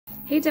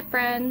Hey dip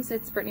friends,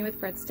 it's Brittany with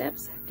Britts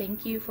Dips.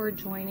 Thank you for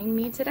joining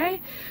me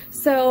today.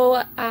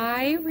 So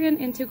I ran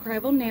into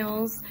Krival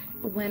Nails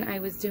when I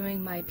was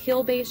doing my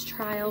peel base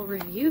trial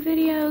review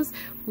videos.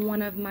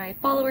 One of my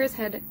followers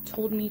had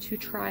told me to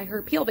try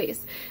her peel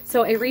base.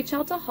 So I reached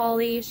out to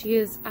Holly. She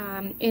is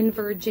in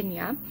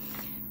Virginia.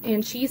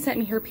 And she sent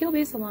me her peel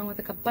base along with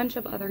like a bunch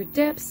of other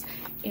dips,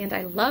 and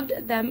I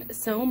loved them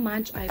so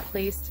much I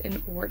placed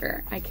an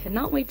order. I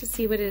cannot wait to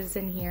see what is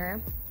in here.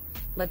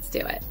 Let's do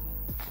it.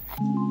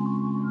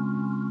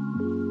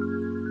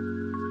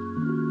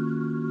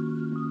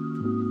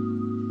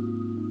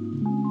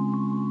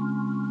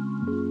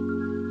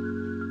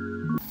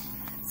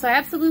 So I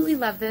absolutely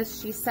love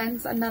this. She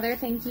sends another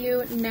thank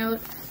you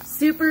note.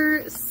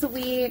 Super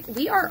sweet.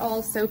 We are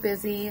all so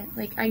busy.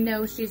 Like, I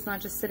know she's not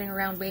just sitting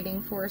around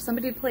waiting for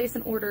somebody to place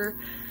an order.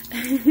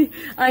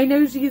 I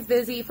know she's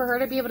busy. For her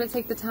to be able to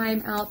take the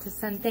time out to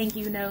send thank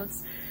you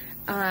notes,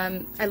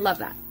 I love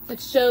that.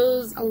 It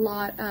shows a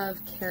lot of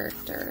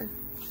character.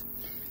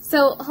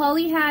 So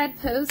Holly had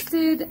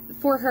posted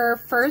for her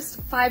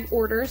first 5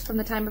 orders from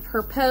the time of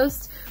her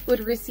post would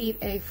receive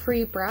a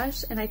free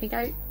brush, and I think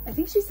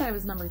she said I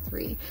was number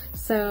 3.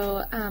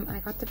 So I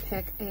got to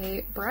pick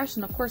a brush,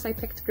 and of course I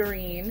picked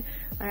green.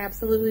 I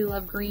absolutely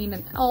love green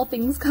and all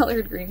things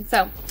colored green.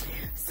 So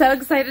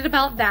excited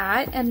about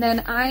that. And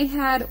then I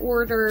had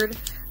ordered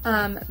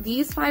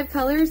these 5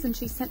 colors, and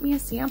she sent me a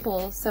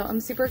sample. So I'm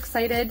super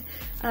excited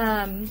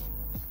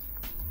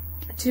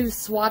to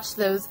swatch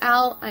those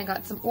out. I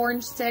got some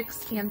orange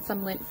sticks and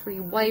some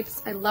lint-free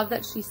wipes. I love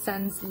that she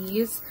sends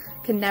these.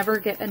 Can never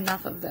get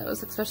enough of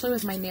those, especially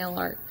with my nail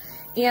art.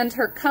 And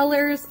her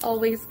colors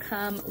always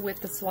come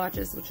with the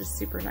swatches, which is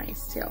super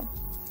nice too.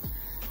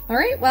 All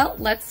right, well,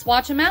 let's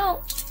swatch them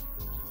out.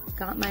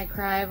 Got my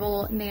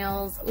Krival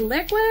Nails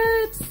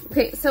liquids.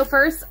 Okay, so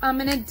first I'm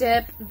gonna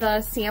dip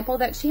the sample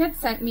that she had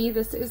sent me.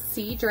 This is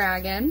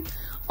 №𝗟𝗟𝗏.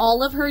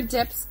 All of her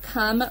dips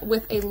come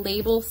with a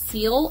label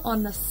seal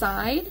on the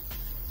side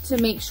to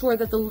make sure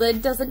that the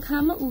lid doesn't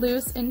come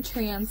loose in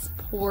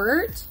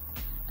transport.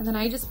 And then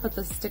I just put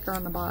the sticker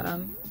on the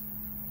bottom.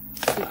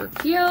 Super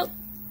cute. All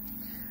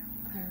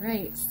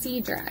right,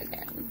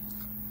 №𝗟𝗟𝗏.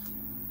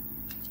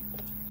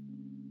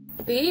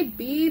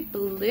 Baby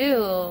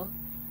blue.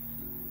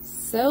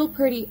 So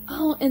pretty.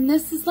 Oh, and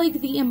this is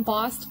like the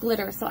embossed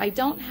glitter. So I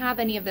don't have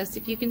any of this.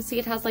 If you can see,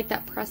 it has like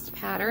that pressed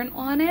pattern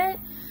on it.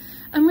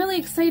 I'm really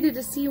excited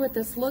to see what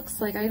this looks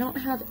like. I don't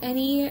have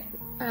any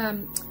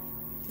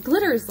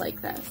glitters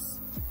like this.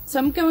 So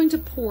I'm going to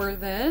pour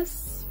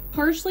this,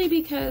 partially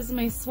because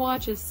my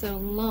swatch is so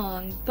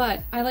long,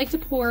 but I like to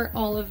pour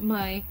all of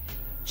my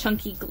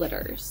chunky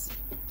glitters.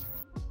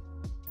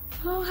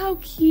 Oh, how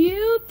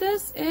cute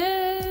this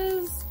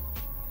is.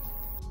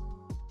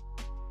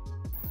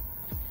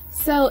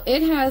 So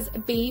it has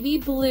baby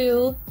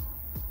blue,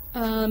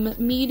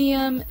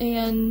 medium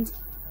and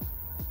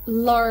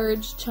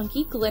large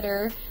chunky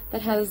glitter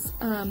that has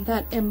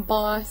that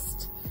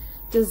embossed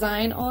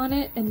design on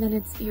it, and then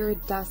it's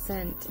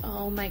iridescent.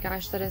 Oh my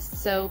gosh, that is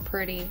so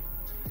pretty.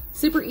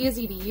 Super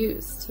easy to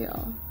use too.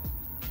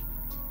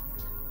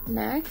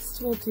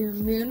 Next we'll do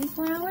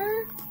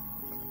Moonflower.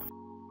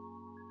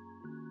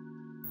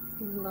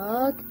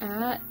 Look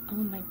at, oh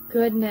my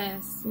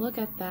goodness, look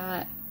at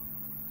that.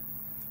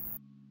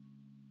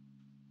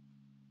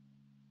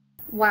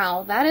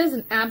 Wow, that is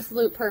an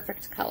absolute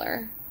perfect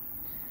color.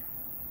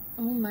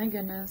 Oh my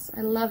goodness,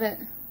 I love it.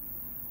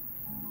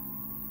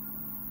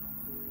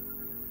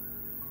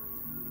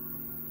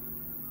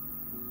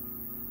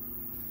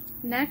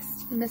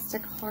 Next,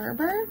 Mystic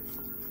Harbor.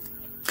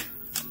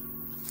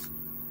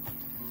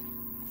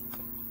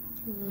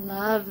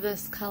 Love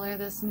this color,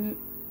 this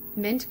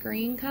mint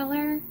green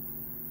color.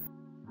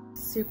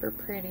 Super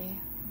pretty.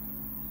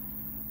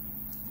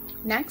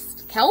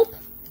 Next, Kelp.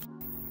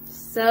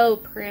 So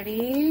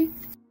pretty.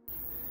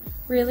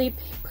 Really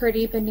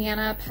pretty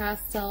banana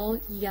pastel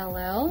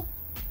yellow.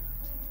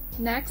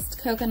 Next,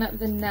 Coconut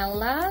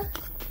Vanilla.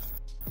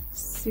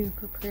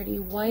 Super pretty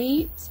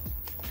white.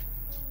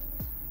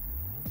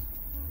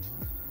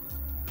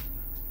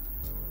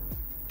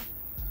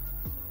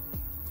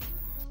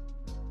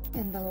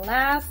 And the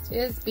last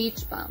is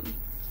Beach Bum.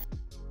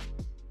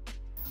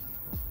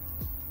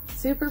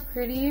 Super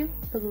pretty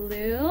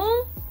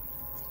blue.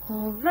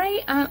 All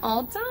right, I'm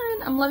all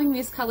done. I'm loving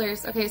these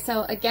colors. Okay,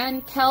 so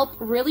again, Kelp,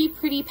 really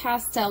pretty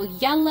pastel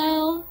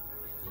yellow.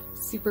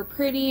 Super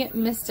pretty.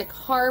 Mystic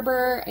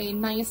Harbor, a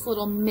nice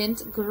little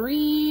mint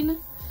green.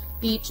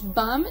 Beach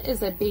Bum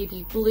is a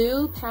baby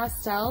blue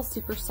pastel,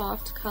 super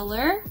soft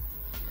color.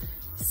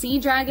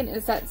 №𝗟𝗟𝗏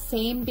is that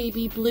same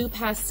baby blue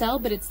pastel,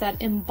 but it's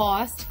that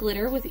embossed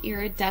glitter with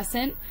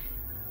iridescent,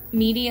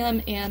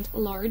 medium and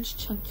large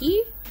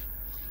chunky.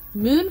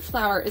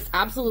 Moonflower is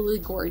absolutely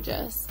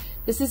gorgeous.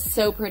 This is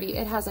so pretty.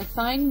 It has a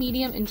fine,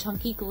 medium, and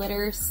chunky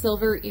glitter,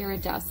 silver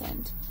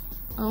iridescent.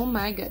 Oh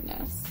my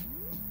goodness.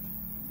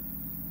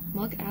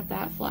 Look at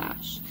that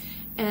flash.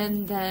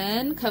 And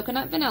then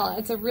Coconut Vanilla.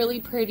 It's a really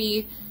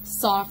pretty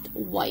soft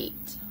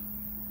white.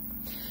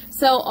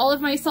 So all of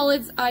my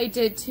solids, I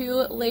did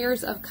 2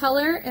 layers of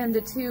color, and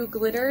the 2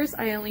 glitters,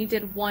 I only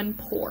did 1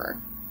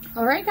 pour.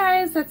 Alright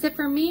guys, that's it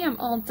for me. I'm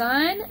all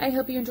done. I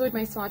hope you enjoyed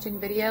my swatching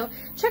video.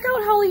 Check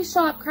out Holly's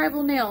shop,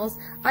 Krival Nails.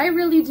 I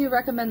really do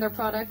recommend their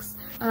products.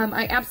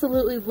 I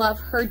absolutely love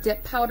her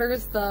dip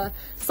powders, the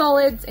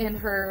solids, and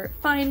her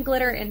fine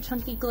glitter and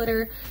chunky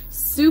glitter.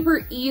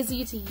 Super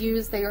easy to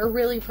use. They are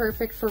really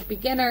perfect for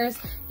beginners.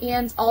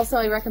 And also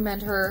I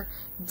recommend her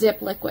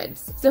dip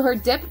liquids. So her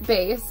dip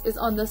base is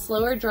on the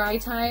slower dry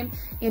time,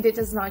 and it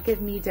does not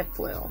give me dip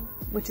flu,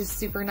 which is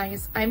super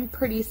nice. I'm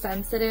pretty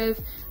sensitive.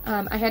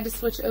 I had to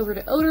switch over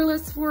to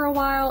odorless for a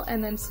while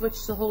and then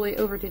switch the whole way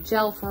over to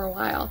gel for a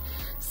while.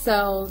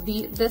 So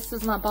this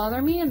does not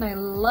bother me, and I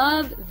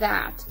love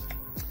that.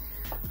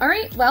 All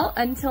right, well,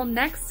 until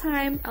next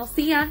time, I'll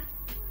see ya.